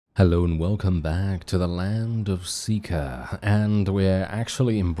Hello and welcome back to the land of SIKA, and we're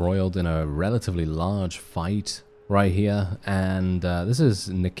actually embroiled in a relatively large fight right here, and this is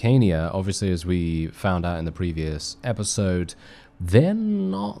NEKENIA. Obviously, as we found out in the previous episode, they're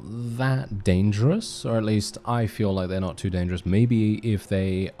not that dangerous, or at least I feel like they're not too dangerous. Maybe if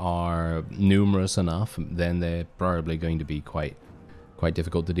they are numerous enough, then they're probably going to be quite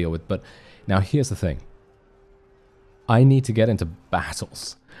difficult to deal with. But now here's the thing. I need to get into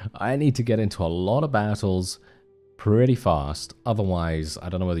battles. I need to get into a lot of battles pretty fast. Otherwise, I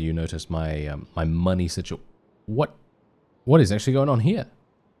don't know whether you noticed my my money situation. What is actually going on here?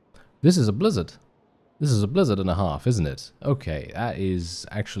 This is a blizzard. This is a blizzard and a half, isn't it? Okay, that is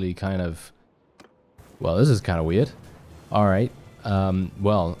actually kind of... Well, this is kind of weird. Alright,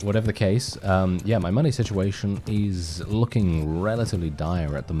 well, whatever the case, yeah, my money situation is looking relatively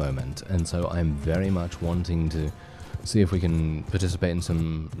dire at the moment. And so I'm very much wanting to see if we can participate in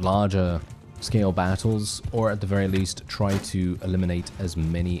some larger scale battles, or at the very least try to eliminate as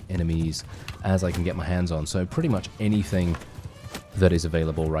many enemies as I can get my hands on. So pretty much anything that is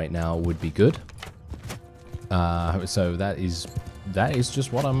available right now would be good. So that is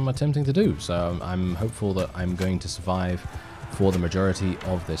just what I'm attempting to do. So I'm hopeful that I'm going to survive for the majority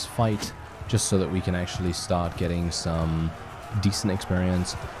of this fight, just so that we can actually start getting some decent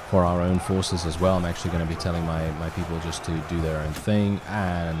experience for our own forces as well. I'm actually going to be telling my people just to do their own thing,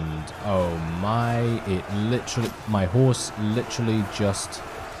 and oh my, my horse literally just...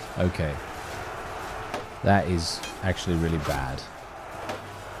 Okay. That is actually really bad.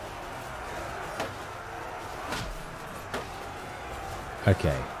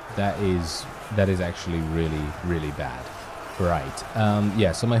 Okay, that is actually really bad. Right,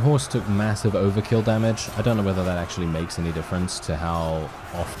 yeah, so my horse took massive overkill damage. I don't know whether that actually makes any difference to how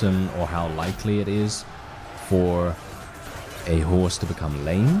often or how likely it is for a horse to become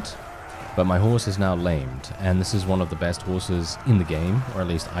lamed, but my horse is now lamed, and this is one of the best horses in the game, or at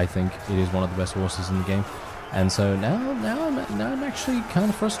least I think it is one of the best horses in the game. And so now I'm actually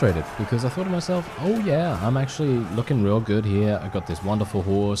kind of frustrated, because I thought to myself, oh yeah, I'm actually looking real good here. I got this wonderful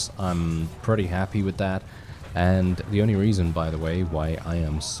horse. I'm pretty happy with that. And the only reason, by the way, why I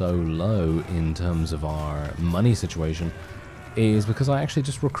am so low in terms of our money situation is because I actually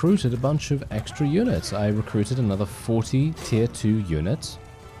just recruited a bunch of extra units. I recruited another 40 tier 2 units,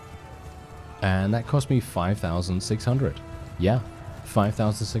 and that cost me 5,600. Yeah,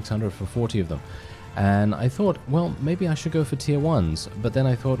 5,600 for 40 of them. And I thought, well, maybe I should go for tier 1s, but then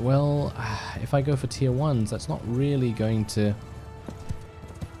I thought, well, if I go for tier 1s, that's not really going to...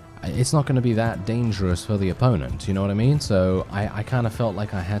 It's not going to be that dangerous for the opponent, you know what I mean? So I kind of felt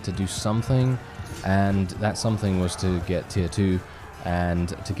like I had to do something, and that something was to get tier 2 and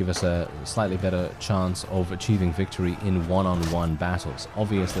to give us a slightly better chance of achieving victory in one-on-one battles.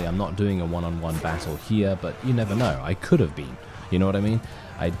 Obviously, I'm not doing a one-on-one battle here, but you never know. I could have been, you know what I mean?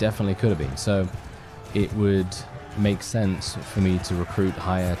 I definitely could have been. So it would make sense for me to recruit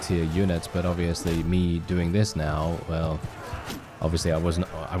higher tier units, but obviously me doing this now, well... Obviously, I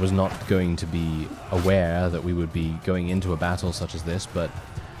was not going to be aware that we would be going into a battle such as this, but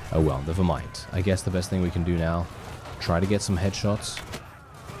oh well, never mind. I guess the best thing we can do now, try to get some headshots,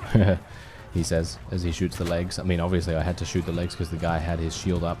 he says, as he shoots the legs. I mean, obviously I had to shoot the legs because the guy had his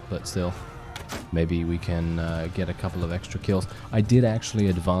shield up, but still, maybe we can get a couple of extra kills. I did actually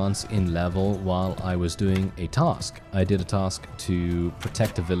advance in level while I was doing a task. I did a task to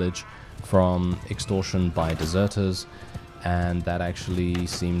protect a village from extortion by deserters, and that actually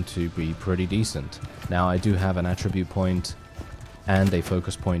seemed to be pretty decent. Now, I do have an attribute point and a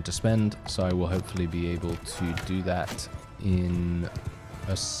focus point to spend, so I will hopefully be able to do that in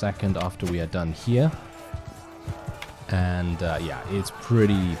a second after we are done here. And yeah, it's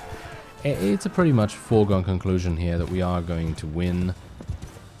a pretty much foregone conclusion here that we are going to win.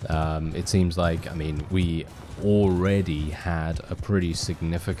 It seems like, I mean, we already had a pretty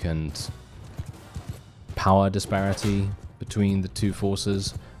significant power disparity between the two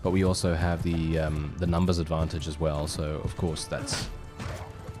forces, but we also have the numbers advantage as well. So of course that's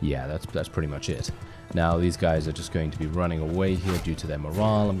pretty much it. Now these guys are just going to be running away here due to their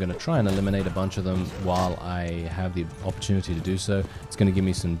morale. I'm going to try and eliminate a bunch of them while I have the opportunity to do so. It's going to give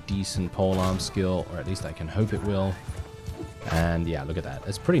me some decent polearm skill, or at least I can hope it will. And yeah, look at that.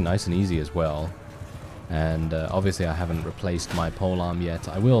 It's pretty nice and easy as well. And obviously I haven't replaced my polearm yet.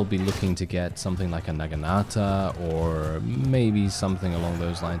 I will be looking to get something like a Naginata, or maybe something along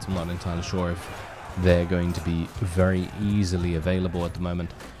those lines. I'm not entirely sure if they're going to be very easily available at the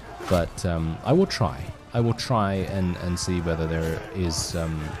moment. But I will try. I will try and see whether there is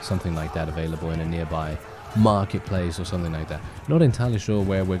something like that available in a nearby marketplace or something like that. Not entirely sure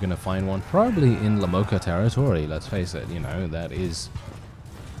where we're going to find one. Probably in Lomoca territory, let's face it. You know, that is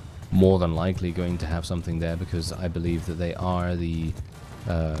more than likely going to have something there, because I believe that they are the,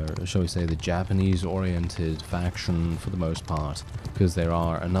 shall we say, the Japanese-oriented faction for the most part, because there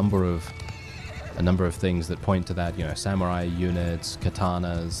are a number of things that point to that, you know, samurai units,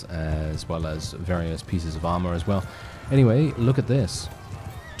 katanas, as well as various pieces of armor as well. Anyway, look at this.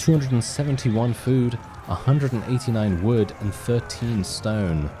 271 food, 189 wood, and 13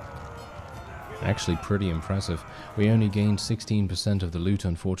 stone. Actually pretty impressive. We only gained 16% of the loot,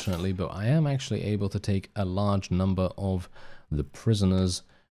 unfortunately, but I am actually able to take a large number of the prisoners,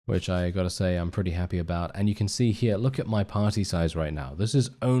 which I gotta say I'm pretty happy about. And you can see here, look at my party size right now. This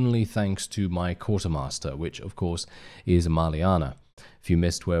is only thanks to my quartermaster, which of course is Maliana. If you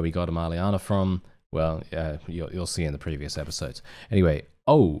missed where we got a Maliana from, well, you'll see in the previous episodes. Anyway,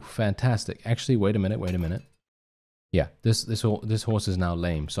 oh, fantastic. Actually, wait a minute. Yeah, this horse is now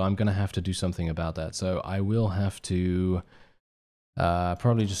lame, so I'm gonna have to do something about that. So I will have to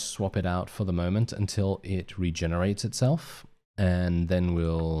probably just swap it out for the moment until it regenerates itself, and then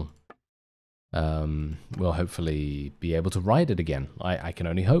we'll hopefully be able to ride it again. I can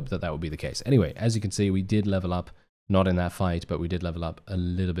only hope that that will be the case. Anyway, as you can see, we did level up, not in that fight, but we did level up a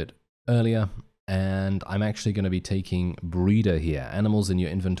little bit earlier. And I'm actually going to be taking breeder here. Animals in your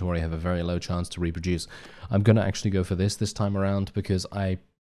inventory have a very low chance to reproduce. I'm going to actually go for this time around, because I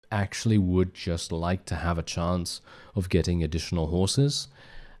actually would just like to have a chance of getting additional horses.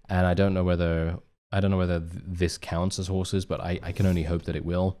 And I don't know whether this counts as horses, but I can only hope that it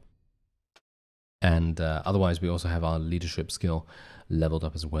will. And otherwise, we also have our leadership skill leveled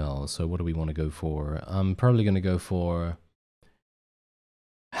up as well. So what do we want to go for? I'm probably going to go for...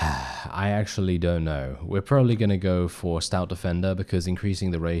 I actually don't know. We're probably going to go for Stout Defender, because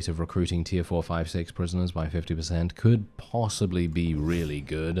increasing the rate of recruiting tier 4, 5, 6 prisoners by 50% could possibly be really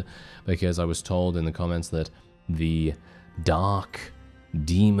good, because I was told in the comments that the dark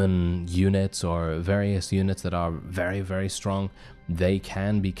demon units, or various units that are very, very strong, they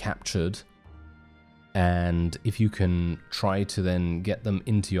can be captured, and if you can try to then get them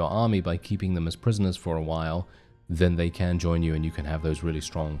into your army by keeping them as prisoners for a while, then they can join you and you can have those really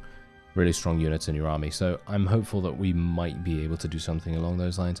strong units in your army. So I'm hopeful that we might be able to do something along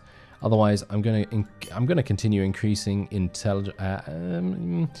those lines. Otherwise, I'm gonna continue increasing intelligence.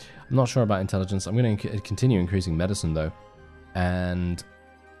 I'm not sure about intelligence. I'm gonna continue increasing medicine though, and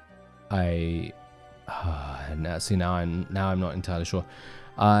now I'm not entirely sure.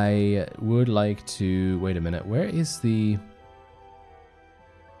 I would like to wait a minute. Where is the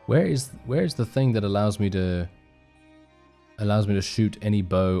thing that allows me to shoot any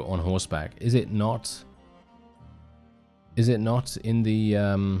bow on horseback? Is it not in the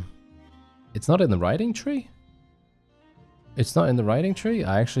it's not in the riding tree? It's not in the riding tree?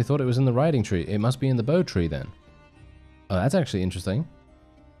 I actually thought it was in the riding tree. It must be in the bow tree then. Oh, that's actually interesting.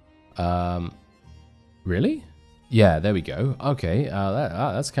 Really? Yeah, there we go. Okay,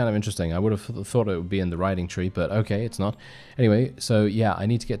 that's kind of interesting. I would have thought it would be in the riding tree, but okay, it's not. Anyway, so yeah, I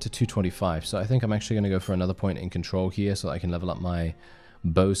need to get to 225. So I think I'm actually going to go for another point in control here, so I can level up my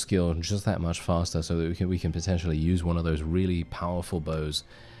bow skill just that much faster, so that we can potentially use one of those really powerful bows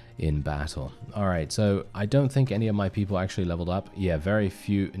in battle. All right, so I don't think any of my people actually leveled up. Yeah, very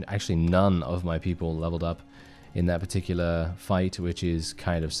few, actually none of my people leveled up in that particular fight, which is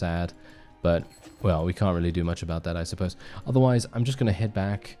kind of sad. But, well, we can't really do much about that, I suppose. Otherwise, I'm just going to head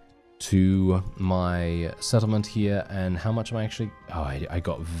back to my settlement here. And how much am I actually... Oh, I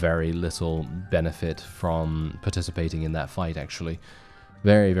got very little benefit from participating in that fight, actually.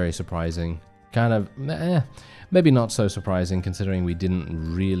 Very, very surprising. Kind of, maybe not so surprising, considering we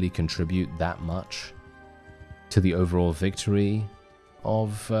didn't really contribute that much to the overall victory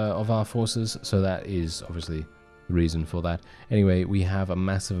of our forces. So that is, obviously... reason for that. Anyway, we have a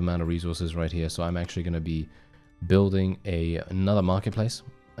massive amount of resources right here, so I'm actually going to be building another marketplace,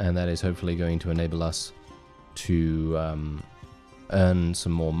 and that is hopefully going to enable us to earn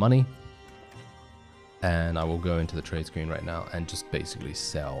some more money. And I will go into the trade screen right now and just basically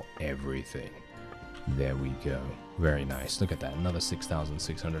sell everything. There we go. Very nice. Look at that. Another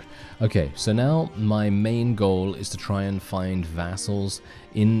 6,600. Okay, so now my main goal is to try and find vassals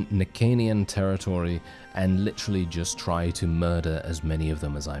in NEKENIAN territory and literally just try to murder as many of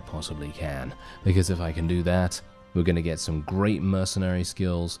them as I possibly can. Because if I can do that, we're going to get some great mercenary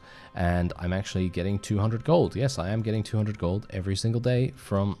skills, and I'm actually getting 200 gold. Yes, I am getting 200 gold every single day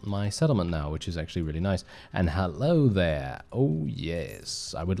from my settlement now, which is actually really nice. And hello there. Oh,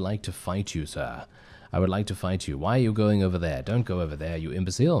 yes. I would like to fight you, sir. I would like to fight you. Why are you going over there? Don't go over there, you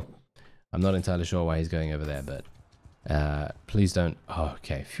imbecile. I'm not entirely sure why he's going over there, but please don't. Oh,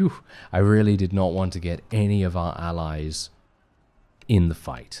 okay, phew. I really did not want to get any of our allies in the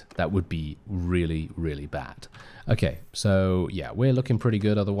fight. That would be really, really bad. Okay, so yeah, we're looking pretty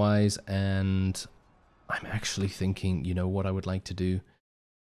good otherwise, and I'm actually thinking, you know what I would like to do?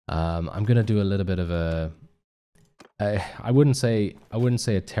 I'm gonna do a little bit of a I wouldn't say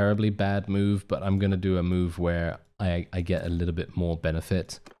a terribly bad move, but I'm gonna do a move where I get a little bit more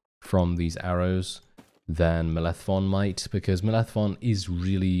benefit from these arrows than Melethvon might, because Melethvon is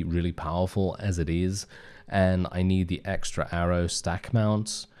really, really powerful as it is, and I need the extra arrow stack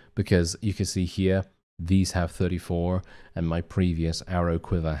mounts, because you can see here, these have 34, and my previous arrow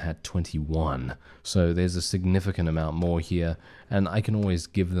quiver had 21. So there's a significant amount more here, and I can always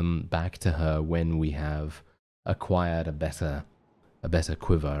give them back to her when we have acquired a better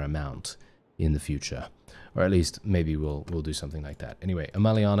quiver amount in the future. Or at least maybe we'll do something like that. Anyway,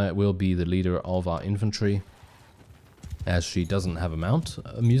 Amaliana will be the leader of our infantry, as she doesn't have a mount,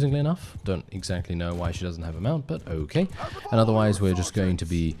 amusingly enough. Don't exactly know why she doesn't have a mount, but okay. And otherwise we're just going to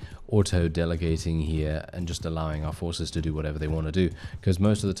be auto-delegating here and just allowing our forces to do whatever they want to do. Because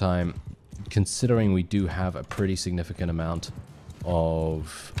most of the time, considering we do have a pretty significant amount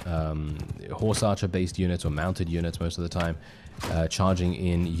of horse archer based units or mounted units most of the time, charging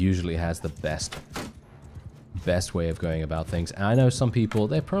in usually has the best way of going about things. And I know some people,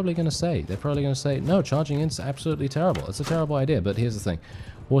 they're probably going to say, no, charging in's absolutely terrible. It's a terrible idea. But here's the thing.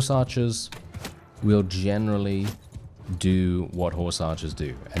 Horse archers will generally do what horse archers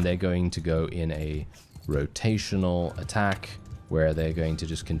do. And they're going to go in a rotational attack where they're going to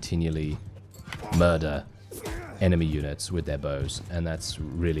just continually murder enemy units with their bows, and that's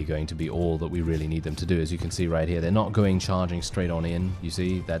really going to be all that we really need them to do. As you can see right here, they're not going charging straight on in. You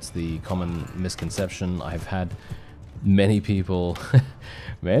see, that's the common misconception. I've had many people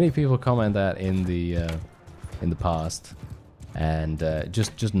comment that in the past, and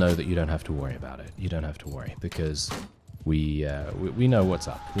just know that you don't have to worry about it. You don't have to worry, because we know what's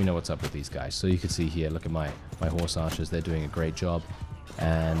up. We know what's up with these guys. So you can see here, look at my horse archers. They're doing a great job.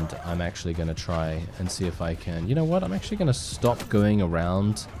 And I'm actually going to try and see if I can... You know what? I'm actually going to stop going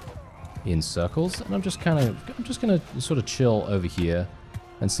around in circles. And I'm just going to sort of chill over here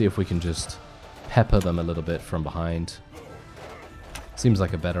and see if we can just pepper them a little bit from behind. Seems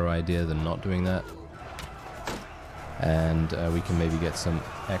like a better idea than not doing that. And we can maybe get some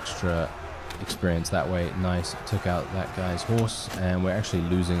extra experience that way. Nice. Took out that guy's horse, and we're actually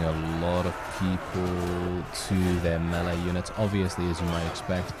losing a lot of people to their melee units. Obviously, as you might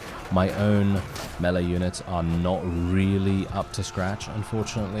expect, my own melee units are not really up to scratch,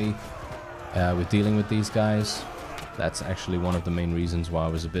 unfortunately, with dealing with these guys. That's actually one of the main reasons why I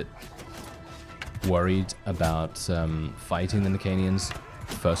was a bit worried about fighting the Nekenians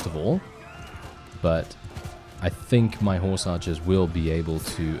first of all. But I think my horse archers will be able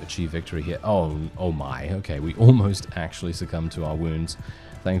to achieve victory here. Oh my, okay, we almost actually succumbed to our wounds.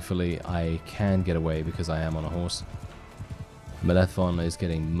 Thankfully, I can get away because I am on a horse. Melethvon is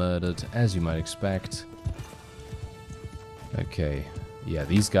getting murdered, as you might expect. Okay, yeah,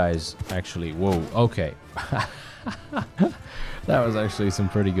 these guys actually, whoa, okay. That was actually some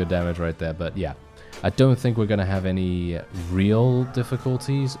pretty good damage right there, but yeah. I don't think we're going to have any real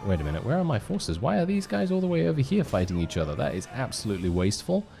difficulties. Wait a minute, where are my forces? Why are these guys all the way over here fighting each other? That is absolutely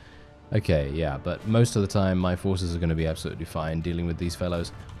wasteful. Okay, yeah, but most of the time my forces are going to be absolutely fine dealing with these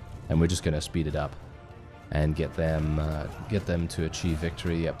fellows. And we're just going to speed it up and get them to achieve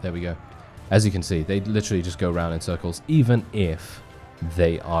victory. Yep, there we go. As you can see, they literally just go around in circles, even if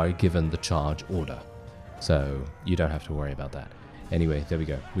they are given the charge order. So you don't have to worry about that. Anyway, there we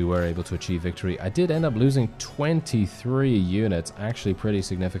go. We were able to achieve victory. I did end up losing 23 units, actually pretty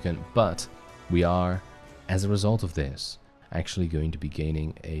significant, but we are, as a result of this, actually going to be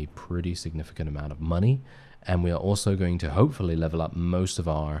gaining a pretty significant amount of money, and we are also going to hopefully level up most of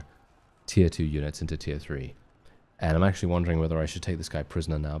our tier 2 units into tier 3. And I'm actually wondering whether I should take this guy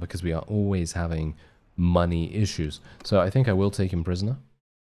prisoner now, because we are always having money issues. So I think I will take him prisoner.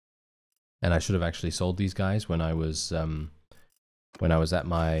 And I should have actually sold these guys when I was at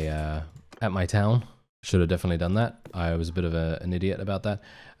my town. Should have definitely done that. I was a bit of an idiot about that.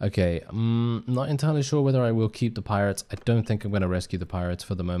 Okay, I'm not entirely sure whether I will keep the pirates. I don't think I'm going to rescue the pirates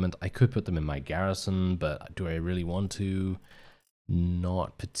for the moment. I could put them in my garrison, but do I really want to?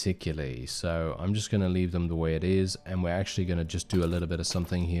 Not particularly. So I'm just going to leave them the way it is, and we're actually going to just do a little bit of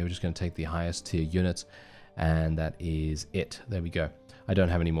something here. We're just going to take the highest tier units, and that is it. There we go. I don't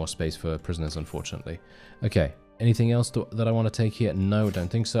have any more space for prisoners, unfortunately. Okay. Anything else that I want to take here? No, I don't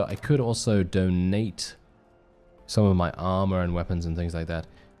think so. I could also donate some of my armor and weapons and things like that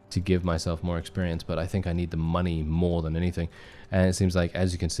to give myself more experience, but I think I need the money more than anything. And it seems like,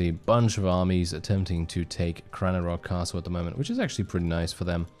 as you can see, a bunch of armies attempting to take Cranarod Castle at the moment, which is actually pretty nice for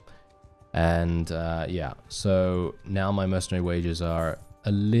them. And yeah, so now my mercenary wages are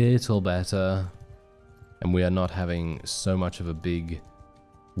a little better, and we are not having so much of a big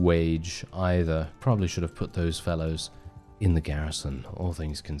wage either. Probably should have put those fellows in the garrison, all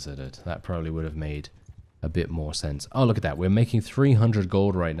things considered. That probably would have made a bit more sense. Oh, look at that. We're making 300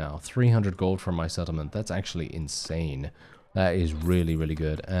 gold right now. 300 gold from my settlement. That's actually insane. That is really, really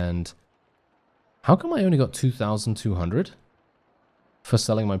good. And how come I only got 2,200 for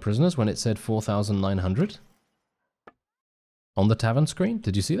selling my prisoners when it said 4,900 on the tavern screen?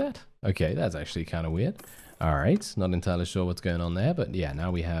 Did you see that? Okay, that's actually kind of weird. All right, not entirely sure what's going on there, but yeah,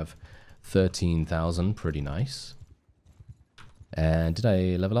 now we have 13,000. Pretty nice. And did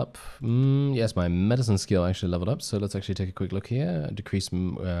I level up? Yes, my medicine skill actually leveled up. So let's actually take a quick look here.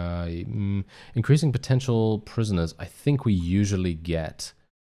 Increasing potential prisoners. I think we usually get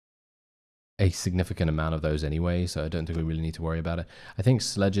a significant amount of those anyway, so I don't think we really need to worry about it. I think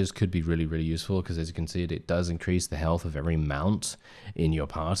sledges could be really, really useful because, as you can see, it does increase the health of every mount in your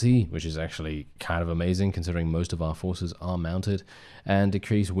party, which is actually kind of amazing considering most of our forces are mounted. And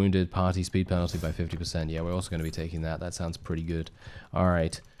decrease wounded party speed penalty by 50%. Yeah, we're also going to be taking that. That sounds pretty good. All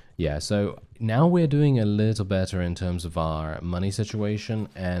right. Yeah, so now we're doing a little better in terms of our money situation,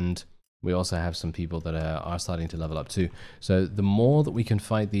 and we also have some people that are starting to level up too. So the more that we can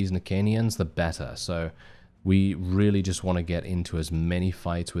fight these Nekenians, the better. So we really just want to get into as many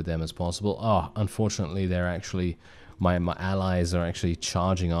fights with them as possible. Oh, unfortunately, they're actually, my allies are actually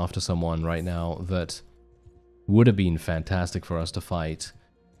charging after someone right now that would have been fantastic for us to fight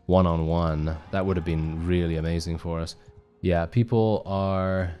one-on-one. That would have been really amazing for us. Yeah, people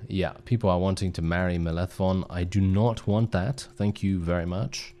are wanting to marry Melethvon. I do not want that. Thank you very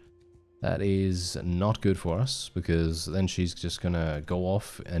much. That is not good for us, because then she's just going to go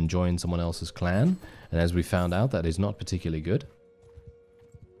off and join someone else's clan. And as we found out, that is not particularly good.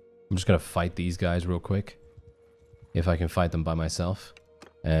 I'm just going to fight these guys real quick, if I can fight them by myself.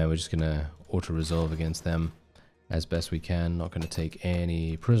 And we're just going to auto-resolve against them as best we can. Not going to take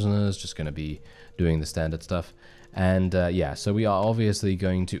any prisoners, just going to be doing the standard stuff. And yeah, so we are obviously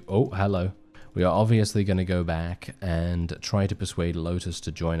going to... Oh, hello. We are obviously going to go back and try to persuade Lotus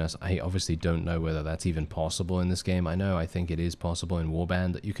to join us. I obviously don't know whether that's even possible in this game. I think it is possible in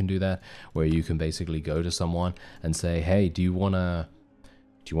Warband that you can do that, where you can basically go to someone and say, hey, do you want to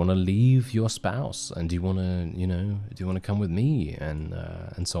leave your spouse? And do you want to come with me?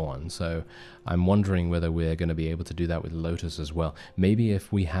 And so on. So I'm wondering whether we're going to be able to do that with Lotus as well. Maybe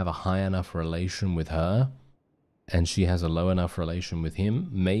if we have a high enough relation with her, and she has a low enough relation with him,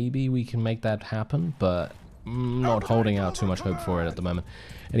 maybe we can make that happen, but not holding out too much hope for it at the moment.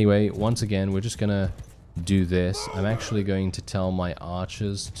 Anyway, once again, we're just gonna do this. I'm actually going to tell my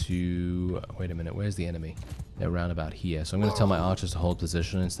archers to... Wait a minute, where's the enemy? They're around about here. So I'm gonna tell my archers to hold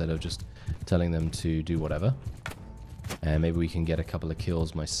position instead of just telling them to do whatever. And maybe we can get a couple of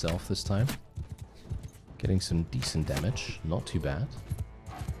kills myself this time. Getting some decent damage, not too bad.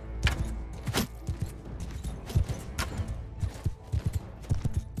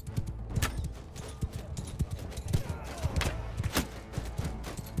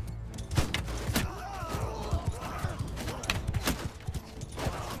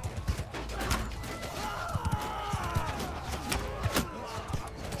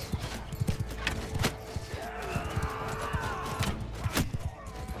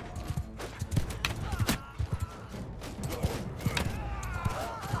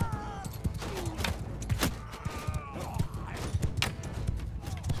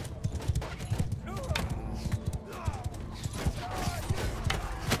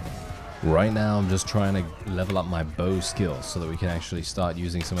 Right now, I'm just trying to level up my bow skills so that we can actually start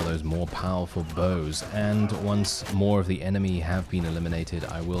using some of those more powerful bows. And once more of the enemy have been eliminated,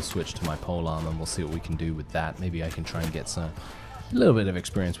 I will switch to my polearm and we'll see what we can do with that. Maybe I can try and get a little bit of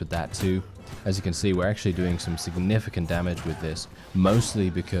experience with that too. As you can see, we're actually doing some significant damage with this, mostly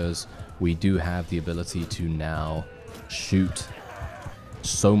because we do have the ability to now shoot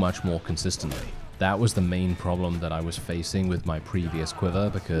so much more consistently. That was the main problem that I was facing with my previous quiver,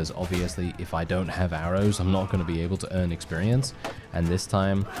 because obviously if I don't have arrows, I'm not going to be able to earn experience. And this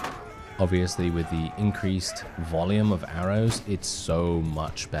time, obviously with the increased volume of arrows, it's so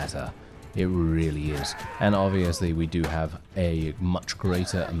much better. It really is. And obviously we do have a much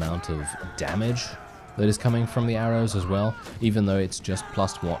greater amount of damage that is coming from the arrows as well. Even though it's just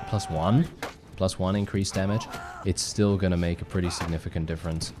plus one increased damage, it's still going to make a pretty significant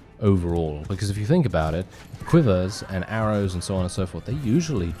difference overall. Because if you think about it, quivers and arrows and so on and so forth, they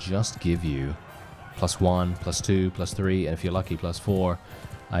usually just give you +1, +2, +3, and if you're lucky, +4.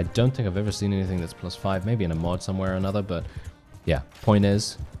 I don't think I've ever seen anything that's +5, maybe in a mod somewhere or another, but yeah, point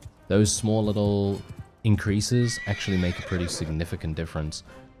is, those small little increases actually make a pretty significant difference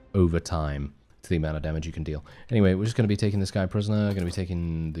over time to the amount of damage you can deal. Anyway, we're just going to be taking this guy prisoner, going to be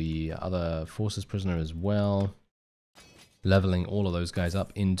taking the other forces prisoner as well. Leveling all of those guys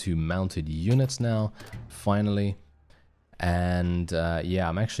up into mounted units now, finally. And yeah,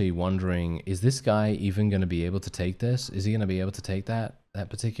 I'm actually wondering, is this guy even going to be able to take this? Is he going to be able to take that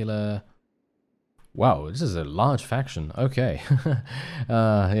particular... Wow, this is a large faction. Okay.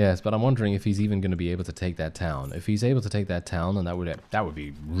 Yes, but I'm wondering if he's even going to be able to take that town. If he's able to take that town, then that would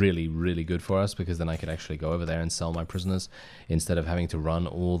be really, really good for us, because then I could actually go over there and sell my prisoners instead of having to run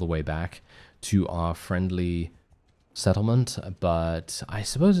all the way back to our friendly settlement. But I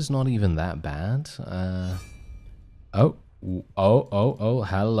suppose it's not even that bad. Oh,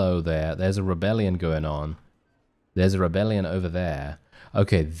 hello there. There's a rebellion going on. There's a rebellion over there.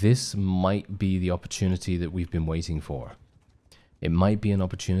 Okay, this might be the opportunity that we've been waiting for. It might be an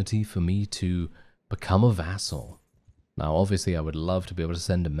opportunity for me to become a vassal. Now, obviously, I would love to be able to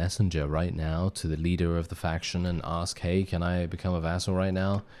send a messenger right now to the leader of the faction and ask, hey, can I become a vassal right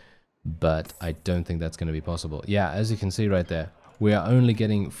now? But I don't think that's going to be possible. Yeah, as you can see right there, we are only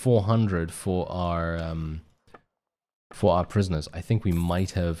getting 400 for our prisoners. I think we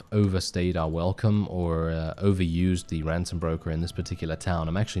might have overstayed our welcome or overused the ransom broker in this particular town.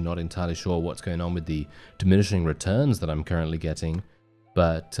 I'm actually not entirely sure what's going on with the diminishing returns that I'm currently getting,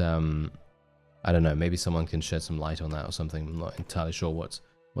 but I don't know, maybe someone can shed some light on that or something. I'm not entirely sure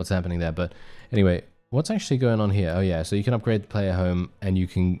what's happening there, but anyway, what's actually going on here? Oh yeah, so you can upgrade the player home and you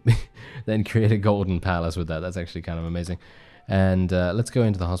can then create a golden palace with that. That's actually kind of amazing. And let's go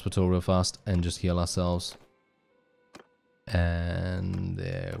into the hospital real fast and just heal ourselves. And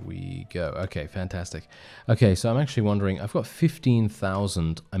there we go. Okay, fantastic. Okay, so I'm actually wondering, I've got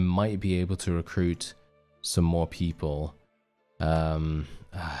 15,000. I might be able to recruit some more people. I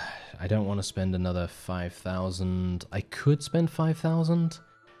don't want to spend another 5,000. I could spend 5,000.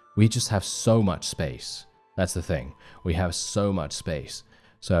 We just have so much space. That's the thing. We have so much space.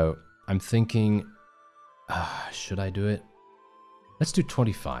 So I'm thinking, should I do it? Let's do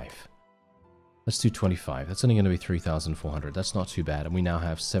 25. Let's do 25. That's only going to be 3,400. That's not too bad. And we now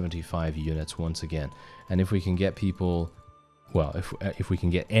have 75 units once again. And if we can get people, well, if we can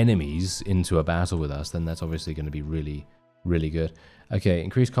get enemies into a battle with us, then that's obviously going to be really, really good. Okay,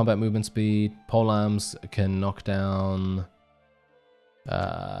 increased combat movement speed. Polearms can knock down...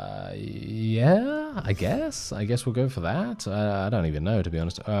 yeah, I guess we'll go for that. I don't even know, to be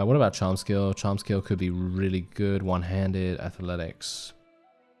honest. What about charm skill? Charm skill could be really good. One-handed, athletics...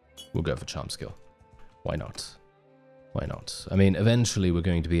 We'll go for charm skill. Why not? Why not? I mean, eventually we're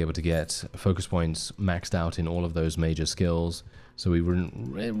going to be able to get focus points maxed out in all of those major skills, so we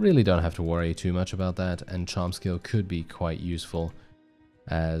really don't have to worry too much about that, and charm skill could be quite useful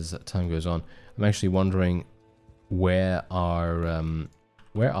as time goes on. I'm actually wondering where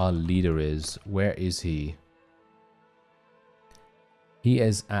our leader is. Where is he? He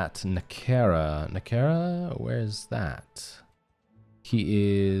is at NEKENIA. NEKENIA? Where is that?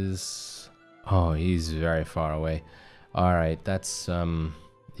 He is... Oh, he's very far away. Alright, that's...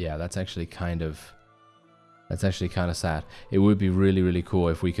 yeah, that's actually kind of sad. It would be really, really cool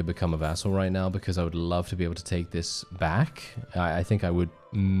if we could become a vassal right now, because I would love to be able to take this back. I think I would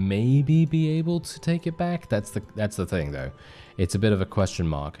maybe be able to take it back. That's the thing, though. It's a bit of a question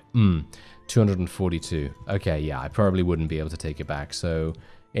mark. 242. Okay, yeah, I probably wouldn't be able to take it back, so...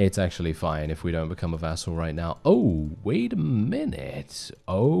 It's actually fine if we don't become a vassal right now. Oh, wait a minute.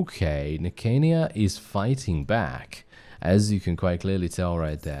 Okay, NEKENIA is fighting back, as you can quite clearly tell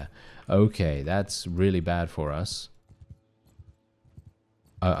right there. Okay, that's really bad for us.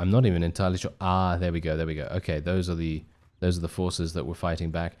 I'm not even entirely sure. Ah, there we go, there we go. Okay, those are the forces that were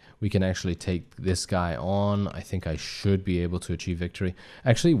fighting back. We can actually take this guy on. I think I should be able to achieve victory.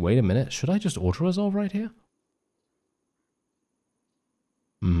 Actually, wait a minute. Should I just auto-resolve right here?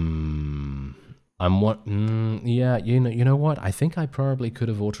 Yeah, you know what? I think I probably could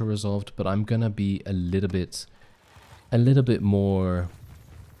have auto-resolved, but I'm gonna be a little bit more,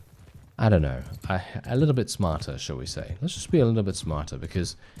 I don't know, a little bit smarter, shall we say. Let's just be a little bit smarter,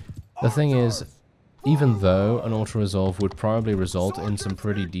 because the thing is, even though an auto-resolve would probably result in some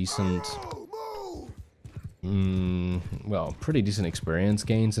pretty decent, well, pretty decent experience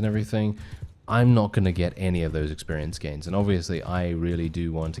gains and everything, I'm not going to get any of those experience gains. And obviously, I really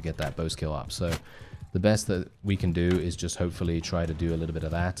do want to get that bow skill up. So the best that we can do is just hopefully try to do a little bit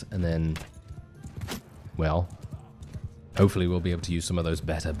of that, and then, well, hopefully we'll be able to use some of those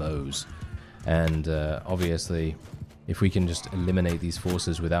better bows. And obviously, if we can just eliminate these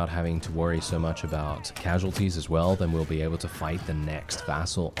forces without having to worry so much about casualties as well, then we'll be able to fight the next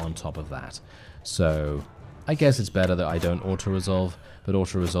vassal on top of that. So I guess it's better that I don't auto-resolve, but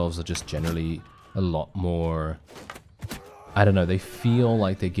auto-resolves are just generally a lot more, I don't know, they feel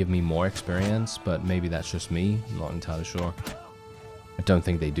like they give me more experience, but maybe that's just me, I'm not entirely sure. I don't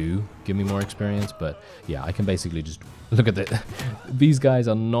think they do give me more experience, but yeah, I can basically just look at the, these guys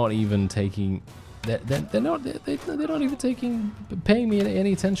are not even taking, they're not even paying me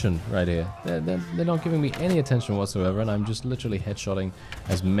any attention right here. They're not giving me any attention whatsoever, and I'm just literally headshotting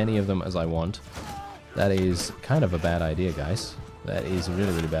as many of them as I want. That is kind of a bad idea, guys. That is a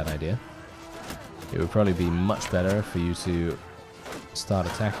really, really bad idea. It would probably be much better for you to start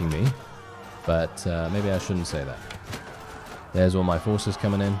attacking me, but maybe I shouldn't say that. There's all my forces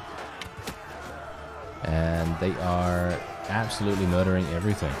coming in, and they are absolutely murdering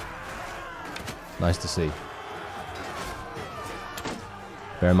everything. Nice to see.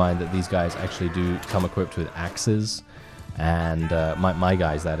 Bear in mind that these guys actually do come equipped with axes, and my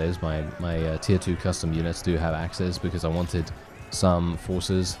guys, that is, my tier 2 custom units do have axes, because I wanted some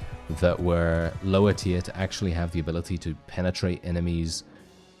forces that were lower tier to actually have the ability to penetrate enemies'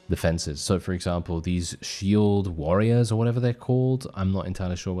 defenses. So for example, these shield warriors, or whatever they're called, I'm not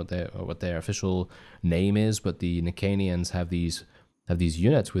entirely sure what their official name is, but the NEKENIANs have these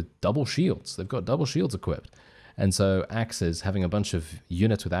units with double shields. They've got double shields equipped. And so axes, having a bunch of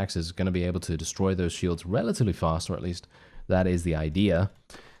units with axes, is going to be able to destroy those shields relatively fast, or at least that is the idea.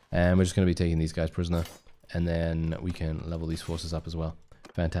 And we're just going to be taking these guys prisoner, and then we can level these forces up as well.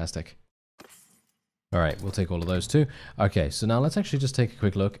 Fantastic. Alright, we'll take all of those too. Okay, so now let's actually just take a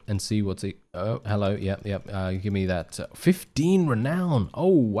quick look and see what's the... Oh, hello, yep. Give me that 15 renown. Oh,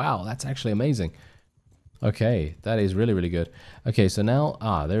 wow, that's actually amazing. Okay, that is really, really good. Okay, so now...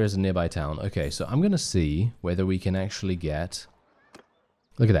 there is a nearby town. Okay, so I'm going to see whether we can actually get...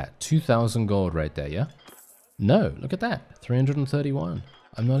 Look at that, 2,000 gold right there, yeah? No, look at that, 331.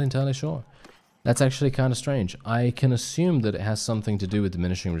 I'm not entirely sure. That's actually kind of strange. I can assume that it has something to do with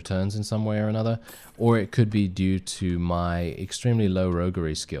diminishing returns in some way or another, or it could be due to my extremely low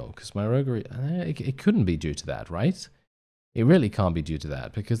roguery skill, because my roguery, it couldn't be due to that, right? It really can't be due to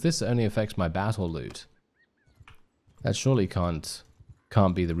that, because this only affects my battle loot. That surely can't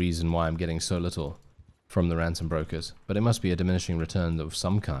be the reason why I'm getting so little from the ransom brokers, but it must be a diminishing return of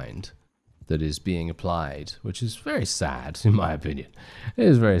some kind that is being applied, which is very sad, in my opinion. It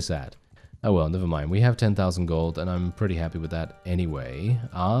is very sad. Oh well, never mind. We have 10,000 gold, and I'm pretty happy with that anyway.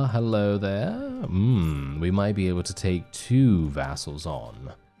 Hello there. We might be able to take 2 vassals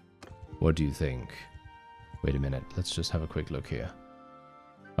on. What do you think? Wait a minute. Let's just have a quick look here.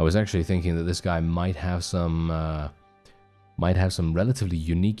 I was actually thinking that this guy might have some relatively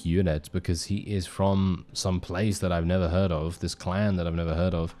unique units, because he is from some place that I've never heard of, this clan that I've never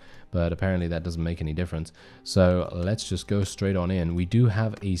heard of, but apparently that doesn't make any difference. So let's just go straight on in. We do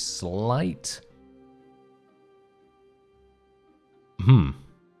have a slight...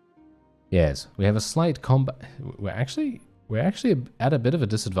 Yes, we have a slight combat... We're actually at a bit of a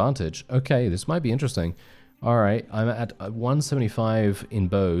disadvantage. Okay, this might be interesting. Alright, I'm at 175 in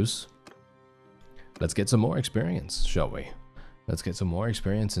bows. Let's get some more experience, shall we? Let's get some more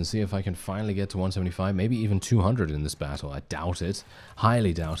experience and see if I can finally get to 175, maybe even 200 in this battle. I doubt it.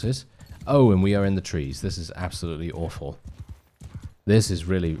 Highly doubt it. Oh, and we are in the trees. This is absolutely awful. This is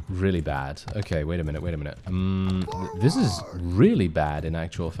really, really bad. Okay, wait a minute. This is really bad in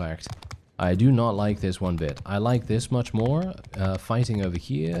actual fact. I do not like this one bit. I like this much more. Fighting over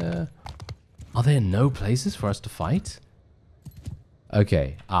here. Are there no places for us to fight?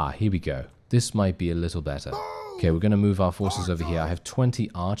 Okay, here we go. This might be a little better. Okay, we're going to move our forces over here. I have 20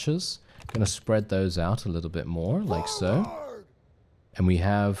 archers. Going to spread those out a little bit more, like so. And we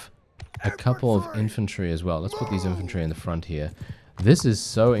have a couple of infantry as well. Let's put these infantry in the front here. This is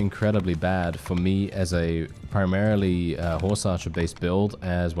so incredibly bad for me as a primarily horse archer based build,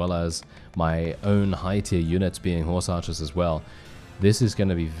 as well as my own high tier units being horse archers as well. This is going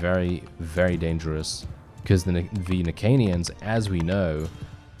to be very, very dangerous, because the NEKENIANs, as we know,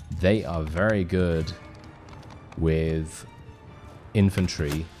 they are very good with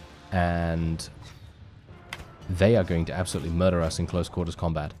infantry, and they are going to absolutely murder us in close quarters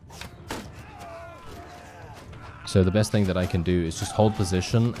combat. So the best thing that I can do is just hold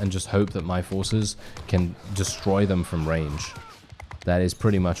position and just hope that my forces can destroy them from range. That is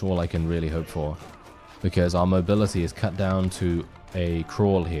pretty much all I can really hope for, because our mobility is cut down to a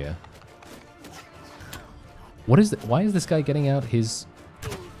crawl here. Why is this guy getting out his...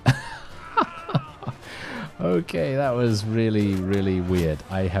 Okay, that was really, really weird.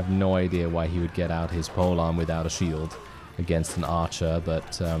 I have no idea why he would get out his polearm without a shield against an archer,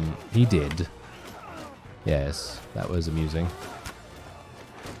 but he did. Yes, that was amusing.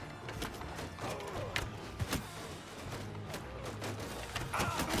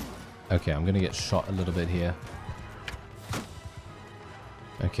 Okay, I'm gonna get shot a little bit here.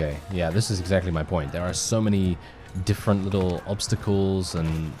 Okay, yeah, this is exactly my point. There are so many different little obstacles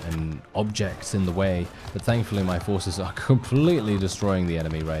and objects in the way, but thankfully my forces are completely destroying the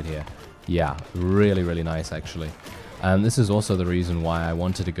enemy right here. Yeah, really, really nice actually. This is also the reason why I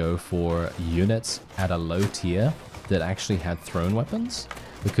wanted to go for units at a low tier that actually had thrown weapons,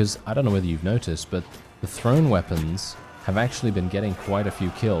 because I don't know whether you've noticed, but the thrown weapons have actually been getting quite a few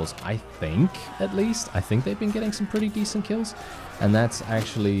kills. I think, at least. I think they've been getting some pretty decent kills. And that's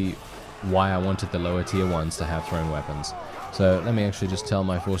actually why I wanted the lower tier ones to have thrown weapons. So let me actually just tell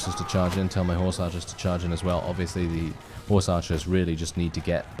my forces to charge in, tell my horse archers to charge in as well. Obviously the horse archers really just need to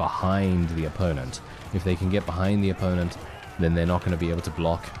get behind the opponent. If they can get behind the opponent, then they're not going to be able to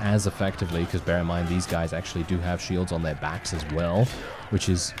block as effectively, because bear in mind these guys actually do have shields on their backs as well, which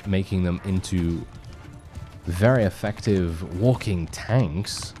is making them into very effective walking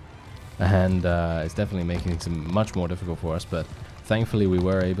tanks, and it's definitely making it much more difficult for us, but thankfully we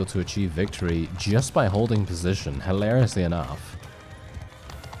were able to achieve victory just by holding position, hilariously enough.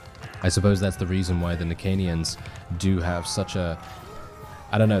 I suppose that's the reason why the NEKENIANs do have such a...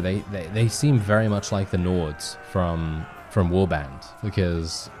 I don't know, they seem very much like the Nords from Warband,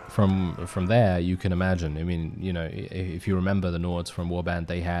 because from there you can imagine, I mean, you know, if you remember the Nords from Warband,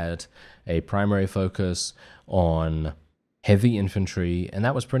 they had a primary focus on heavy infantry, and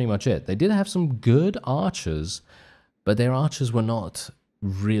that was pretty much it. They did have some good archers, but their archers were not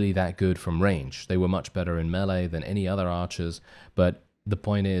really that good from range. They were much better in melee than any other archers, but the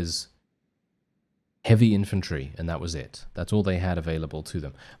point is heavy infantry, and that was it. That's all they had available to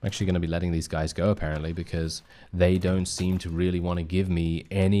them. I'm actually going to be letting these guys go, apparently, because they don't seem to really want to give me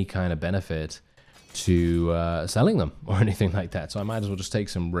any kind of benefit to selling them or anything like that. So I might as well just take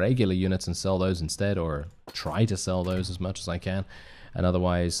some regular units and sell those instead, or try to sell those as much as I can. And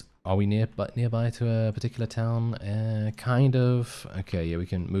otherwise, are we nearby to a particular town? Kind of. Okay, yeah, we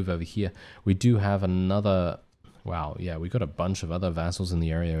can move over here. We do have another... Wow, yeah, we've got a bunch of other vassals in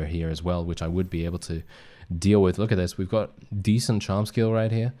the area here as well, which I would be able to deal with. Look at this, we've got decent charm skill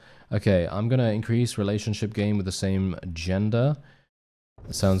right here. Okay, I'm going to increase relationship gain with the same gender.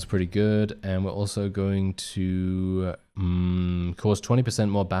 That sounds pretty good. And we're also going to cause 20%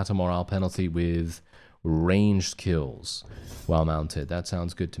 more battle morale penalty with ranged kills while mounted. That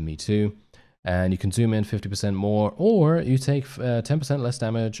sounds good to me too. And you can zoom in 50% more, or you take 10% less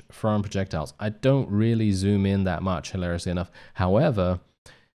damage from projectiles. I don't really zoom in that much, hilariously enough. However,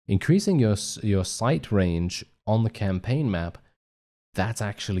 increasing your sight range on the campaign map, that's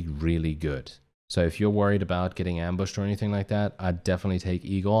actually really good. So if you're worried about getting ambushed or anything like that, I'd definitely take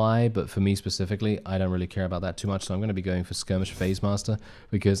Eagle Eye, but for me specifically, I don't really care about that too much, so I'm going to be going for Skirmish Phase Master,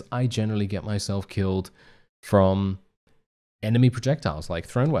 because I generally get myself killed from enemy projectiles, like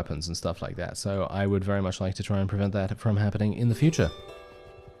thrown weapons and stuff like that. So I would very much like to try and prevent that from happening in the future.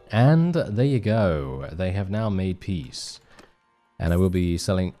 And there you go. They have now made peace. And I will be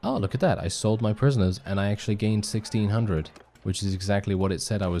selling... Oh, look at that. I sold my prisoners and I actually gained 1,600, which is exactly what it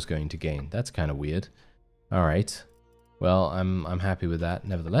said I was going to gain. That's kind of weird. All right. Well, I'm happy with that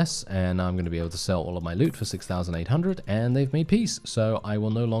nevertheless, and I'm going to be able to sell all of my loot for 6,800, and they've made peace, so I will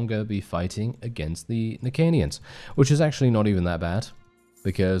no longer be fighting against the NEKENIANs, which is actually not even that bad,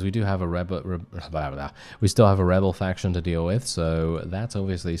 because we do have a we still have a rebel faction to deal with, so that's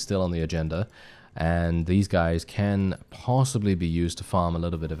obviously still on the agenda, and these guys can possibly be used to farm a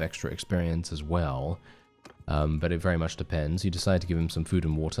little bit of extra experience as well, but it very much depends. You decide to give him some food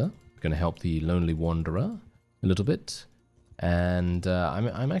and water, going to help the Lonely Wanderer a little bit. And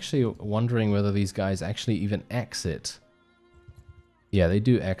I'm actually wondering whether these guys actually even exit. Yeah, they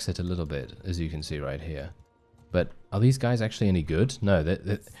do exit a little bit, as you can see right here. But are these guys actually any good? No,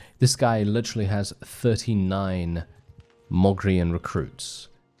 this guy literally has 39 Mogrian recruits.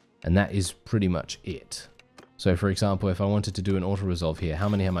 And that is pretty much it. So for example, if I wanted to do an auto-resolve here, how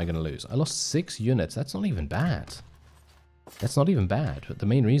many am I going to lose? I lost 6 units. That's not even bad. That's not even bad. But the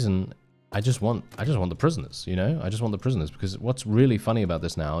main reason... I just want the prisoners, you know? I just want the prisoners, because what's really funny about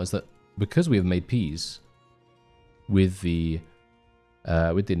this now is that because we have made peace with the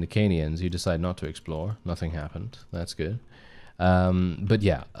NEKENIANs, you decide not to explore. Nothing happened. That's good. But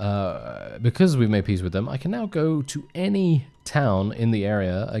yeah, because we've made peace with them, I can now go to any town in the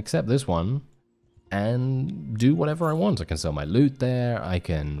area except this one and do whatever I want. I can sell my loot there, I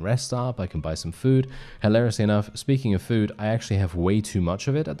can rest up, I can buy some food. Hilariously enough, speaking of food, I actually have way too much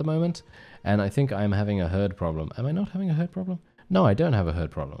of it at the moment, and I think I'm having a herd problem. Am I not having a herd problem? No, I don't have a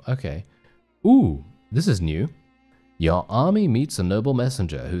herd problem. Okay. Ooh, this is new. Your army meets a noble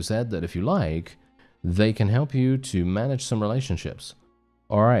messenger who said that if you like, they can help you to manage some relationships.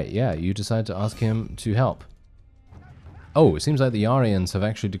 Alright, yeah, you decide to ask him to help. Oh, it seems like the YARIANs have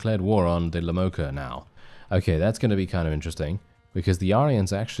actually declared war on the lomoca now. Okay, that's going to be kind of interesting, because the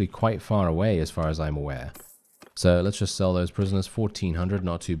YARIANs are actually quite far away as far as I'm aware. So let's just sell those prisoners, 1,400,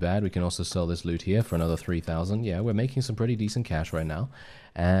 not too bad. We can also sell this loot here for another 3,000. Yeah, we're making some pretty decent cash right now.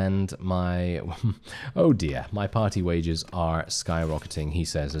 And my, oh dear, my party wages are skyrocketing, he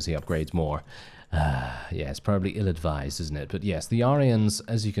says, as he upgrades more. Yeah, it's probably ill-advised, isn't it? But yes, the YARIANs,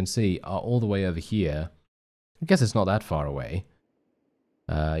 as you can see, are all the way over here. I guess it's not that far away.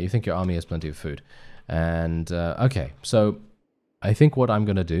 You think your army has plenty of food. And, okay, so I think what I'm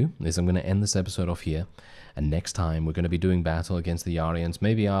going to do is I'm going to end this episode off here. And next time we're going to be doing battle against the YARIANs.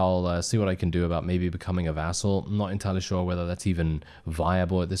 Maybe I'll see what I can do about maybe becoming a vassal. I'm not entirely sure whether that's even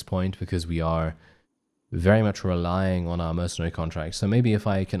viable at this point, because we are very much relying on our mercenary contracts. So maybe if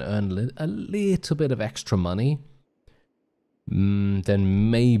I can earn a little bit of extra money,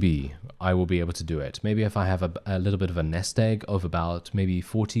 then maybe I will be able to do it. Maybe if I have a little bit of a nest egg of about maybe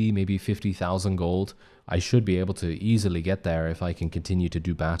 40, maybe 50,000 gold, I should be able to easily get there if I can continue to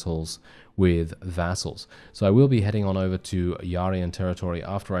do battles with vassals. So I will be heading on over to YARIAN territory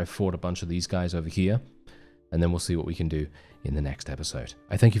after I've fought a bunch of these guys over here, and then we'll see what we can do in the next episode.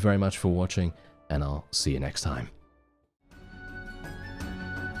 I thank you very much for watching, and I'll see you next time.